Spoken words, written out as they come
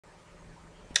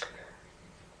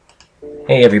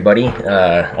Hey everybody,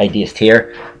 Ideast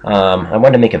here. I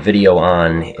wanted to make a video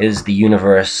on, is the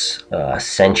universe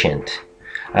sentient?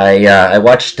 I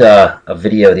watched a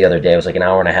video the other day. It was like an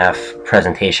hour and a half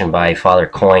presentation by Father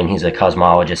Coyne. He's a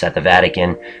cosmologist at the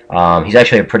Vatican. He's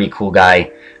actually a pretty cool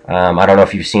guy. I don't know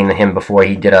if you've seen him before.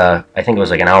 He did I think it was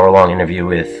like an hour-long interview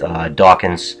with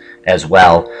Dawkins as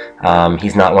well.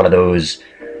 He's not one of those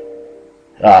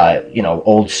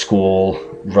old school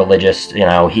religious.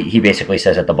 He basically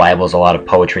says that the Bible is a lot of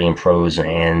poetry and prose.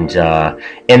 And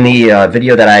in the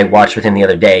video that I watched with him the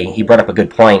other day, he brought up a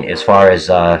good point as far as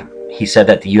he said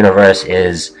that the universe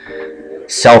is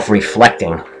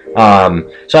self-reflecting.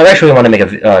 So I actually want to make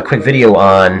a quick video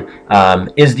on,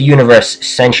 is the universe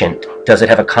sentient? Does it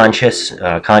have a conscience?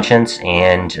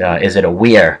 And is it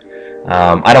aware?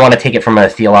 I don't want to take it from a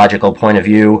theological point of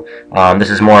view.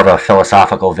 This is more of a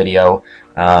philosophical video.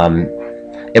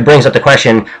 It brings up the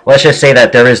question, let's just say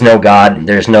that there is no God,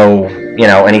 there's no,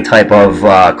 any type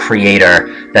of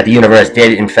creator, that the universe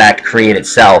did in fact create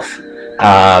itself.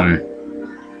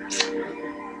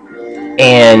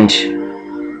 And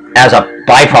as a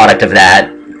byproduct of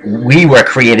that, we were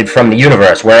created from the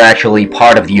universe. We're actually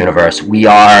part of the universe. We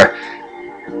are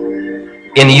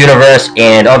in the universe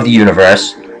and of the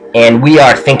universe, and we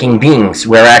are thinking beings.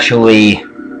 We're actually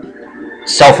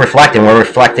self-reflecting. We're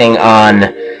reflecting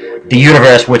on the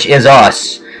universe, which is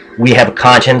us. We have a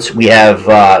conscience, we have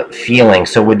feeling.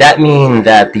 So would that mean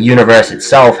that the universe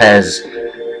itself has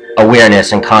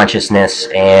awareness and consciousness,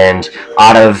 and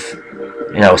out of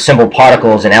simple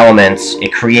particles and elements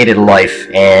it created life,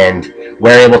 and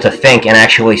we're able to think and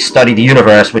actually study the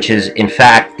universe, which is in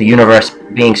fact the universe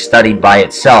being studied by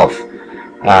itself?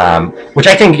 Which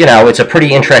I think, it's a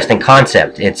pretty interesting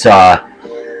concept. It's I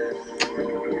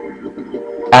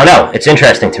don't know, it's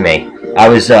interesting to me. I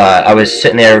was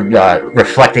sitting there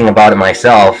reflecting about it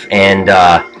myself, and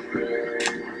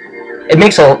it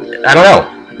makes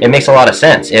it makes a lot of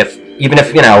sense. Even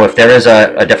if if there is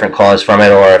a different cause from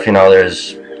it, or if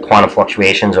there's quantum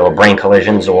fluctuations or brain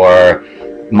collisions or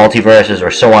multiverses or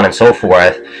so on and so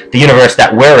forth, the universe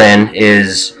that we're in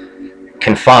is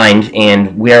confined,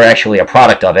 and we're actually a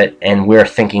product of it, and we're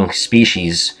thinking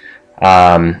species,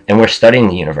 and we're studying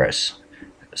the universe.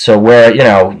 So we're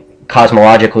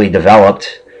cosmologically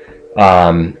developed,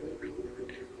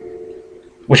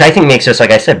 which I think makes us,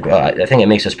 like I said, I think it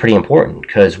makes us pretty important,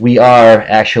 because we are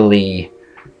actually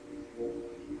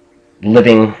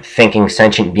living, thinking,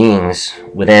 sentient beings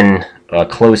within a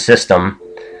closed system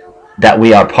that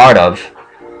we are part of.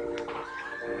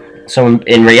 So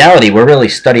in reality, we're really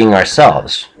studying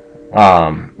ourselves.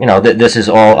 This is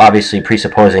all obviously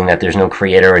presupposing that there's no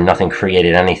creator and nothing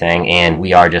created anything, and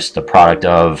we are just the product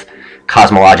of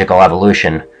cosmological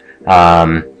evolution.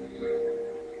 Then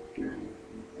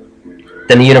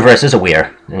the universe is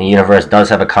aware, and the universe does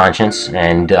have a conscience,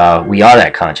 and we are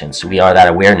that conscience. We are that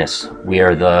awareness. We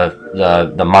are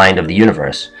the mind of the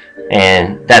universe,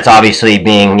 and that's obviously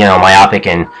being myopic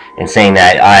and saying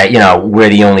that we're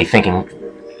the only thinking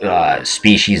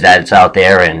species that's out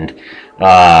there, and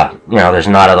there's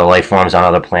not other life forms on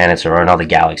other planets or in other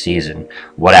galaxies and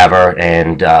whatever.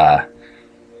 And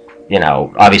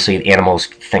obviously animals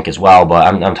think as well, but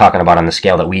I'm talking about on the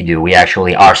scale that we do. We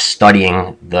actually are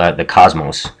studying the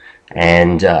cosmos,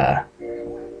 and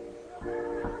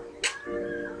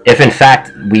if in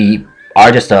fact we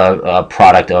are just a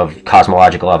product of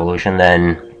cosmological evolution,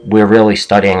 then we're really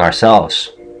studying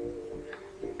ourselves.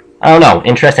 I don't know,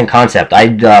 interesting concept. I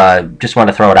just want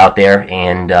to throw it out there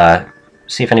and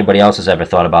see if anybody else has ever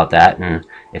thought about that, and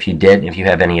if you did, if you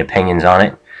have any opinions on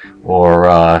it, or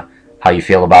how you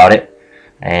feel about it.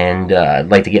 And I'd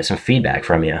like to get some feedback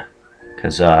from you,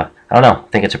 because I don't know, I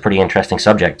think it's a pretty interesting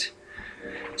subject.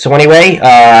 So anyway,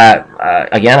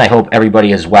 again, I hope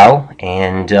everybody is well,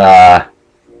 and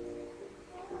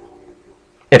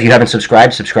if you haven't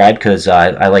subscribed, subscribe, because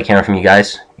I like hearing from you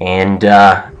guys. And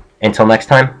until next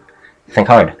time, think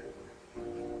hard.